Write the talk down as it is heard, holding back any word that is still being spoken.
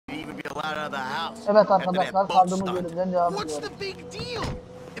hell out of the house. Evet after that arkadaşlar boat kaldığımız stunk. bölümden devam What's ediyoruz. the big deal?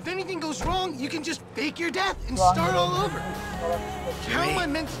 If anything goes wrong, you can just fake your death and Şu an start all over. görevimiz- How am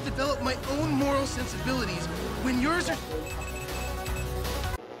I meant to develop my own moral sensibilities when yours are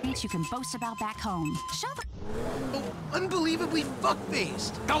You can boast about back home. Show the unbelievably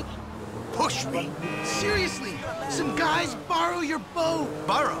fuck-faced? Don't push me. Seriously, some guys borrow your bow.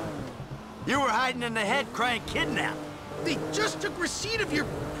 Burrow. You were hiding in the head crying kidnap. They just took receipt of your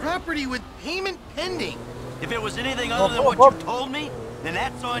property with payment pending. If it was anything other than what you told me, then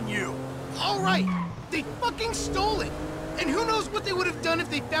that's on you. All right, they fucking stole it. And who knows what they would have done if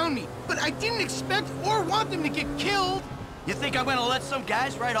they found me. But I didn't expect or want them to get killed. You think I'm gonna let some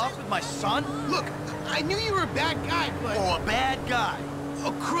guys ride off with my son? Look, I knew you were a bad guy, but... Oh, a bad guy.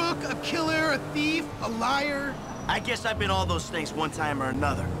 A crook, a killer, a thief, a liar. I guess I've been all those things one time or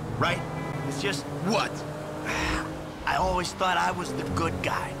another, right? It's just, What? I always thought I was the good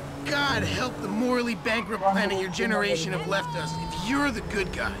guy. God help the morally bankrupt planet your generation have left us if you're the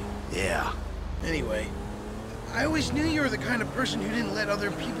good guy. Yeah. Anyway, I always knew you were the kind of person who didn't let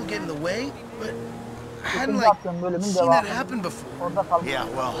other people get in the way, but I hadn't, seen that happen before. Orada kaldık. Yeah,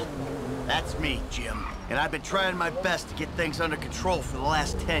 well, that's me, Jim. And I've been trying my best to get things under control for the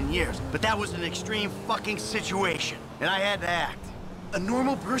last 10 years. But that was an extreme fucking situation, and I had to act. A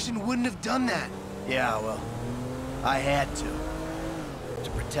normal person wouldn't have done that. Yeah, well, I had to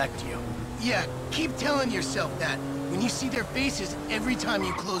protect you. Yeah, keep telling yourself that when you see their faces every time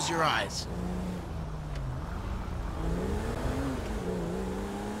you close your eyes.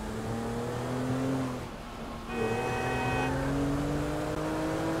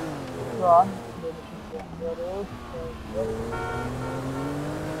 Şu an dönüşüm yapıyoruz.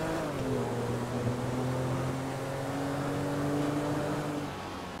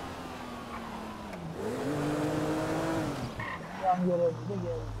 Yan görevimize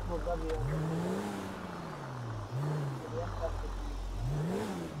geldik. Burada bir yerde. Buraya kalktık.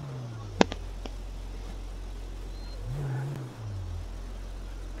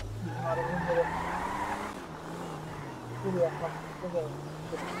 Bizim arabamız böyle. Buraya kalktık. Geldik.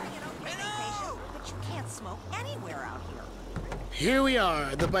 but you can't smoke anywhere out here. Here we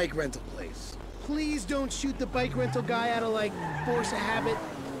are, the bike rental place. Please don't shoot the bike rental guy out of, like, force of habit.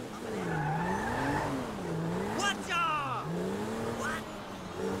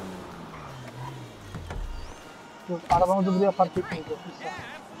 Dur, arabamızı buraya park etmeyeceğiz.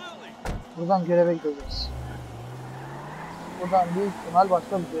 Buradan göreve gideceğiz. Buradan büyük ihtimal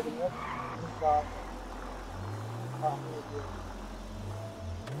başka bir bölüm yok. Daha tahmin ediyorum.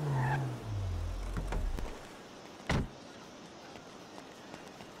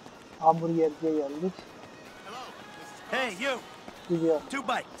 Hamburgerciye geldik. Hey, you! Gidiyor. 2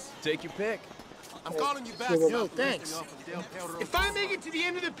 bikes. Take your pick. I'm calling you back. Evet. Yo, thanks. If I make it to the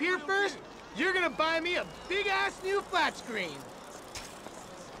end of the pier first, you're gonna buy me a big-ass new flat screen.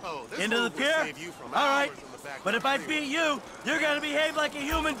 Into the pier? All right. But if I beat you, you're gonna behave like a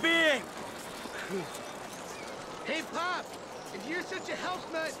human being. Hey, Pop, if you're such a health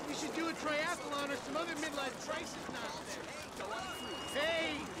nut, you should do a triathlon or some other midlife crisis nonsense.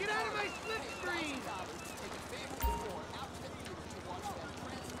 Hey, get out of my split screen!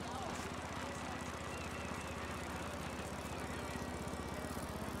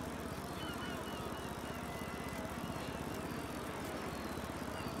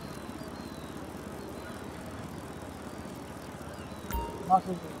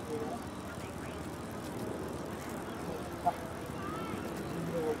 Nasıl gidiyor ya? Hah.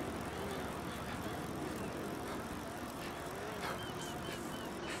 Şimdi oldu.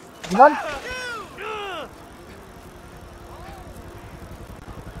 Lan!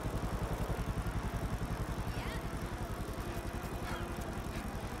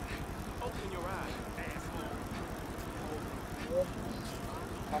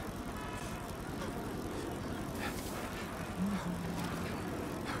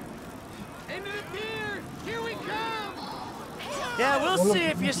 Into the pier! Here we come! Yeah, we'll see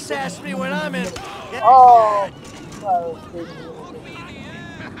if you sass me when I'm in. Aaa!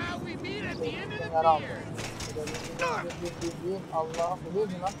 We meet at the end of the Yaram. pier! Allah biliyor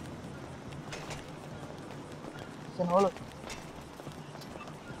musun lan? Sen oğlum.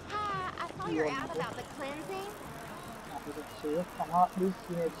 I saw your ad about the cleansing. Yapacak bir şey yok ama biz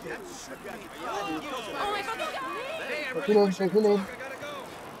yine bir şey. Oh my god, look at me! Çekilin çekilin.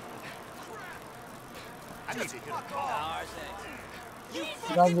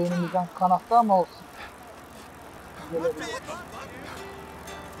 Biraz beynimizden kan aktı ama olsun. Gelebilir.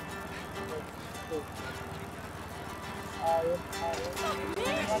 Hayır,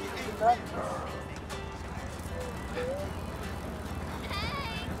 hayır.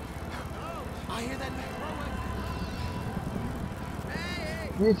 hear that? Hey,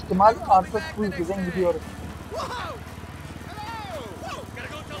 Büyük ihtimal artık bu ülkeden gidiyoruz. Whoa! Hello! Whoa! Gotta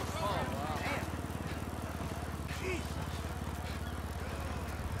go tell the oh, wow. Jesus.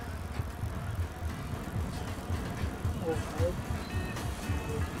 Evet.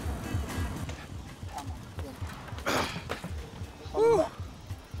 Whew.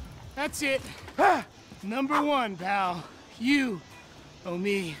 That's it. Number one, pal. You owe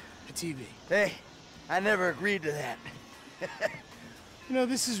me a TV. Hey, I never agreed to that. You know,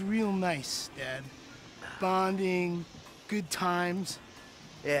 this is real nice, Dad. Bonding, good times.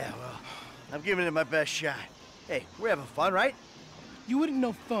 Yeah, well, I'm giving it my best shot. Hey, we're having fun, right? You wouldn't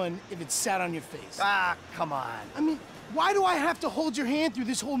know fun if it sat on your face. Ah, come on. I mean, why do I have to hold your hand through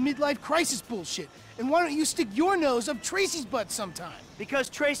this whole midlife crisis bullshit? And why don't you stick your nose up Tracy's butt sometime? Because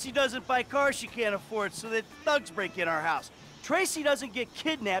Tracy doesn't buy cars she can't afford so that thugs break in our house. Tracy doesn't get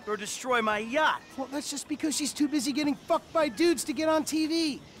kidnapped or destroy my yacht. Well, that's just because she's too busy getting fucked by dudes to get on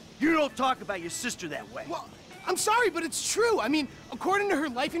TV. You don't talk about your sister that way. Well, I'm sorry, but it's true. I mean, according to her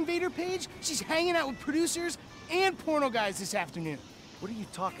Life Invader page, she's hanging out with producers and porno guys this afternoon. What are you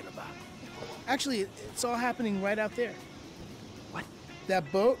talking about? Actually, it's all happening right out there. What?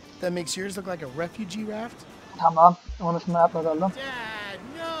 That boat that makes yours look like a refugee raft? Tamam. Konuşma yapmadan. Dad,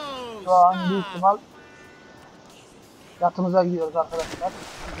 no! Şu an büyük ihtimal yatımıza gidiyoruz arkadaşlar.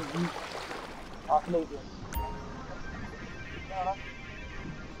 Tatile gidiyoruz.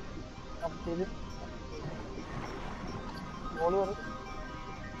 Yapıp ne oluyoruz?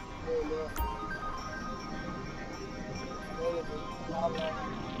 Böyle. Böyle. Allah.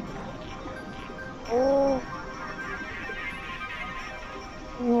 Oo.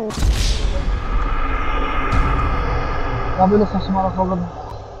 Ya böyle saçmalık olur mu?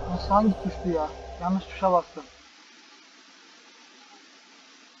 Nasıl hangi tuştu ya? Yanlış tuşa bastım.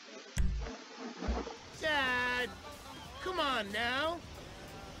 Dad, come on now.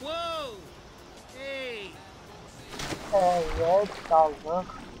 Whoa! Hey! Evet, daldık.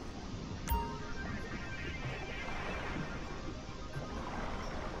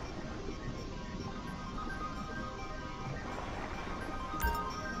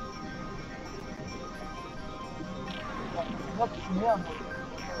 Bak şunu anladım.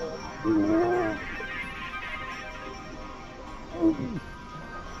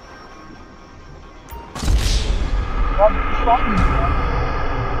 Ya bir tuş var mı ya?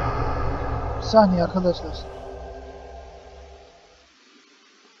 Bir saniye arkadaşlar.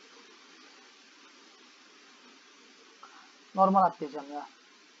 Normal atlayacağım ya.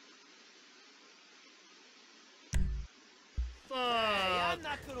 Fuck! Hey, I'm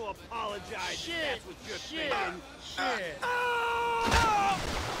not gonna apologize. Shit! That's what you're Shit! thinking. Shit!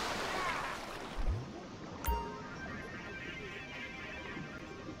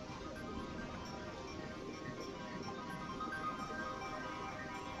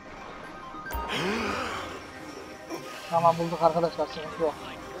 Tamam bulduk arkadaşlar, sıkıntı yok.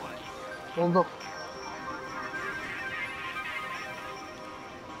 Bulduk.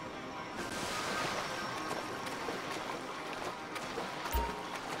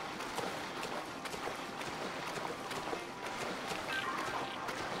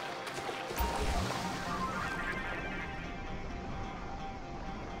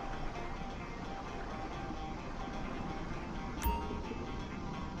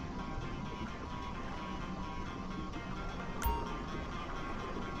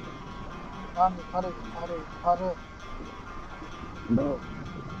 Lan yukarı. Ne oluyor?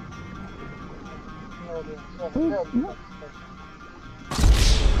 Şöyle.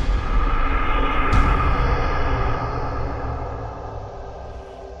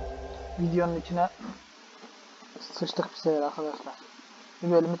 Videonun içine sıçtık bir sefer arkadaşlar.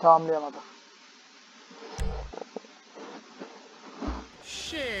 Bir bölümü tamamlayamadık.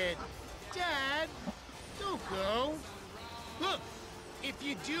 Shit! Dad, don't go. Look, if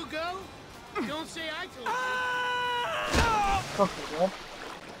you do go, don't say I told you. Çok güzel.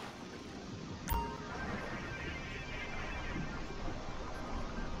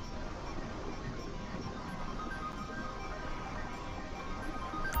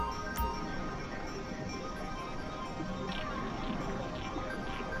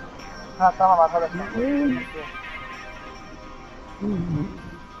 Ha tamam arkadaşlar.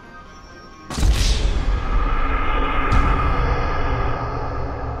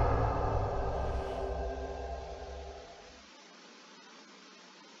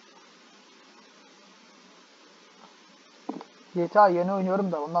 GTA yeni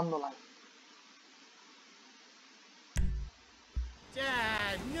oynuyorum da ondan dolayı.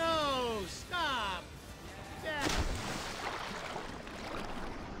 Dad, no! Stop! Dad!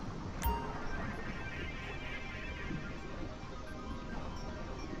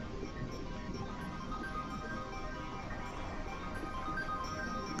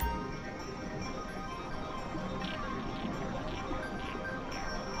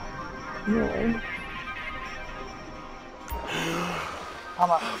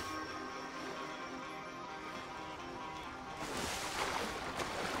 Tamam.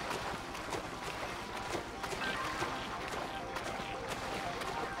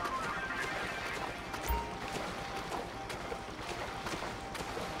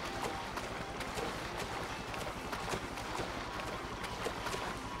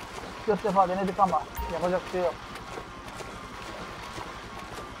 Dört defa denedik ama yapacak bir şey yok.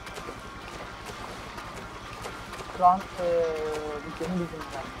 Şu an bir gemi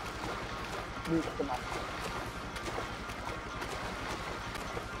yüzünden büyük ihtimal.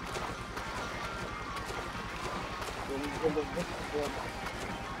 Denize döndük.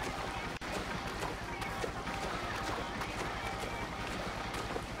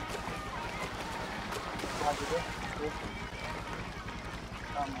 Hadi de.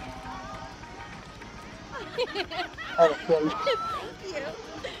 Tamam. Evet geldik.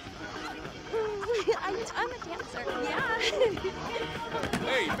 Thank you. I'm a dancer. Yeah.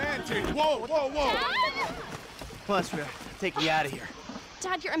 Hey, man, whoa, whoa, whoa! Come on, sweetheart. Take me out of here.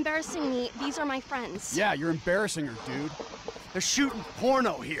 Dad, you're embarrassing me. These are my friends. Yeah, you're embarrassing her, dude. They're shooting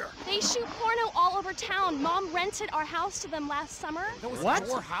porno here. They shoot porno all over town. Mom rented our house to them last summer. That was What?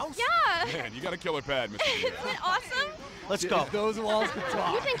 your house? Yeah. Man, you got a killer pad, Mr. Isn't it awesome? Let's go. Those walls could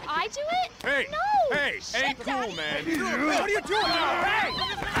talk. You think I do it? Hey! No. Hey! Shit, Ain't cool, Daddy. man. What are you doing? Hey!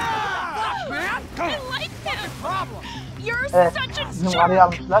 Fuck, man! I like him. Problem. You're Evet, such a bizim arayı jerk.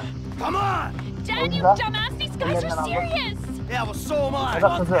 almışlar. Come on! Dad, you Oyunda dumbass. These guys ellerinden are aldım. serious. Yeah, well, so am I. O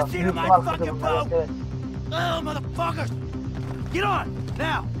da kızı. Get Büyük in my ihtimal kızı fucking bunlar. boat. Evet. Oh, motherfuckers! Get on,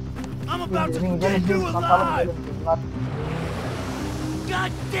 now! I'm about to Gidelim get you gidelim. Bakalım alive! gidelim bunlar.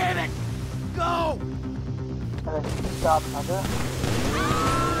 God damn it! Go! Evet, bir saat atladı.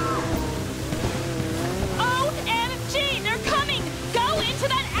 OMG, they're coming. Go into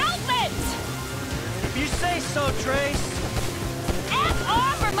that outlet. If you say so, Trace. F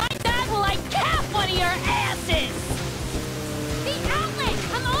off or my dad will like cap one of your asses. The outlet,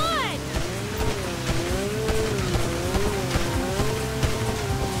 come on.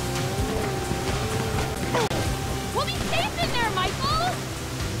 We'll be safe in there, Michael.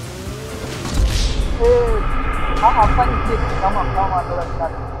 Evet. Alttan gidecek. Tamam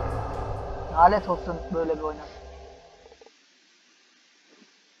arkadaşlar. Lanet olsun böyle bir oyuna.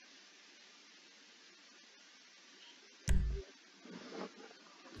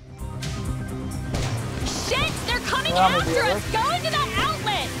 Shit, they're coming Devam after ediyoruz. us. Go into that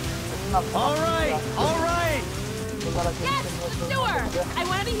outlet. All right, all right. Bunlara Yes, the sewer. I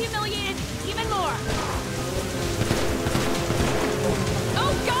want to be humiliated even more.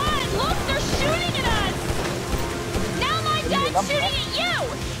 Oh God, look, they're shooting at us. Now my dad's shooting at you.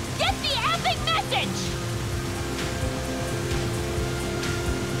 Get the epic message.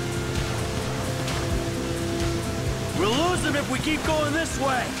 We'll lose them if we keep going this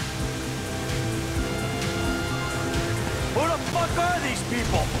way. Who the fuck are these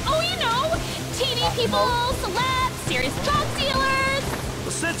people? Oh, you know, TV people, celebs, serious drug dealers.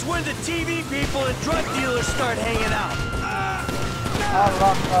 Well, since when did TV people and drug dealers start hanging out?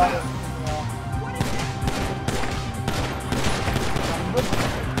 Allah kahretsin ya.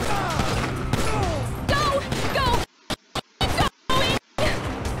 Go, go, going.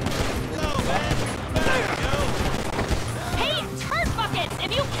 Hey, turd buckets!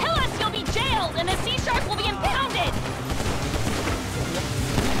 If you kill us, you'll be jailed, and the sea shark will be impounded.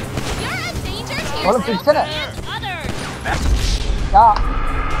 You're a danger to Oğlum, yourself çeksene. and others. Ya.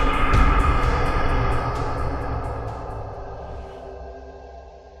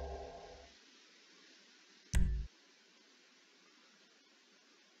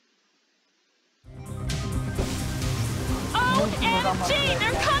 OMG,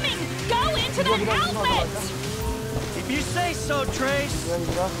 they're coming! Go into that outlet! If you say so, Trace. Böyle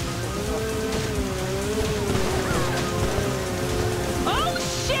biraz. Oh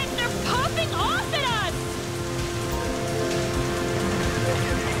shit, they're popping off at us!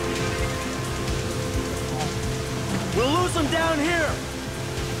 We'll lose them down here.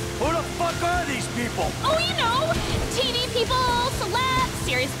 Who the fuck are these people? Oh, you know, TV people, celebs,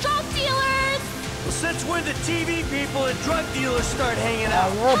 serious drug dealers. Well, since when did TV people and drug dealers start hanging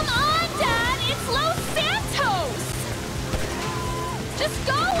out? Hayır. Come on, Dad, it's Los Santos. Just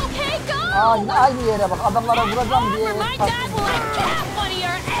go, okay, go. Aa, yine aynı yere bak. Adamlara vuracağım diye. Or my dad will like cap one of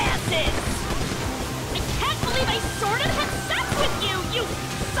your asses. I can't believe I sort of had sex with you, you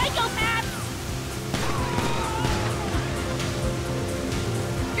psychopath.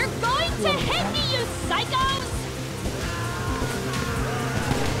 You're going to hit me, you psychos.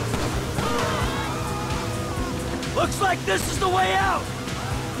 Looks like this is the way out.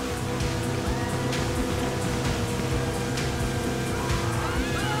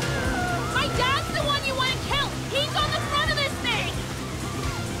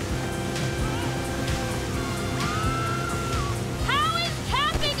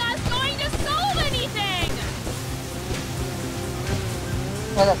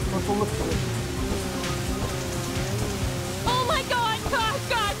 Evet, kurtulduk gibi. Oh my god! Oh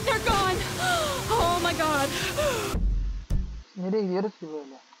god, they're gone! Oh my god! Nereye gidiyoruz ki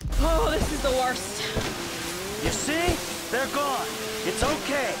böyle? Oh, this is the worst. You see? They're gone. It's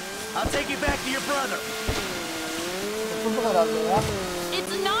okay. I'll take you back to your brother. Kurtulduk herhalde ya.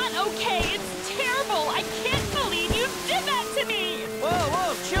 It's not okay. It's terrible. I can't believe you did that to me.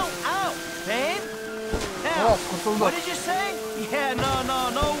 Whoa, chill out, babe. Now, Evet, kurtulduk. what did you say? Yeah,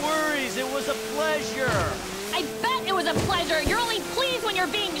 no worries. It was a pleasure. I bet it was a pleasure. You're only pleased when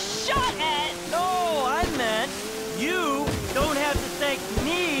you're being shot at. No, I meant you don't have to thank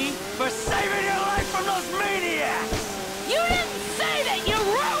me for saving your life from those maniacs. You didn't say that. You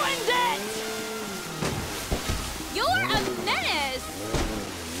ruined it. You're a menace.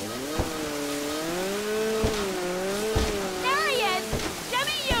 There he is. Give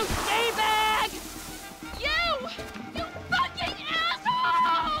me you, D-bag. You fucking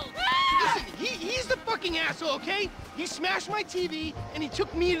asshole. Listen, he's the fucking asshole, okay? He smashed my TV and he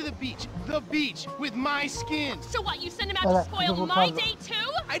took me to the beach. The beach with my skin. So what? You sent him out Evet, to spoil bizi my kurtardı. day too?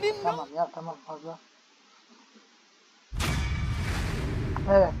 I didn't know. Tamam ya, tamam fazla.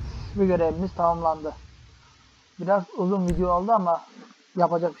 Evet, bir görevimiz tamamlandı. Biraz uzun video oldu ama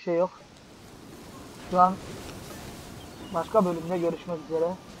yapacak bir şey yok. Şu an başka bölümde görüşmek üzere.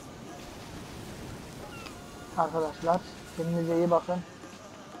 Arkadaşlar, kendinize iyi bakın.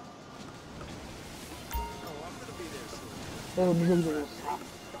 Evimize gidiyoruz.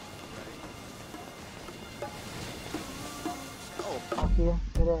 Bakayım,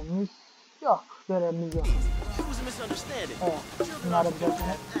 görevimiz yok. Görevimiz yok. It was a misunderstanding. Evet, bunları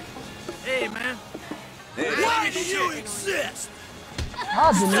bilirsiniz. Hey, man. Why do you exist?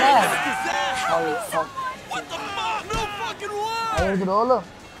 Hadi lan. Hayır, hayır. What the fuck? No fucking way! Hayırdır oğlum?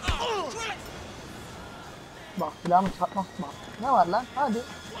 Bak silahımı çıkartmak bak. Ne var lan? Hadi.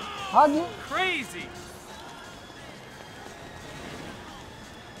 Hadi. Crazy.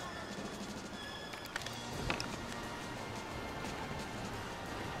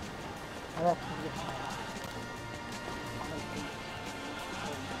 Evet.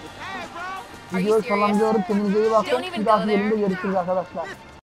 Hey, bro. Videoyu tamamlıyorum. Kendinize iyi bakın. Bir dahaki bölümde görüşürüz arkadaşlar.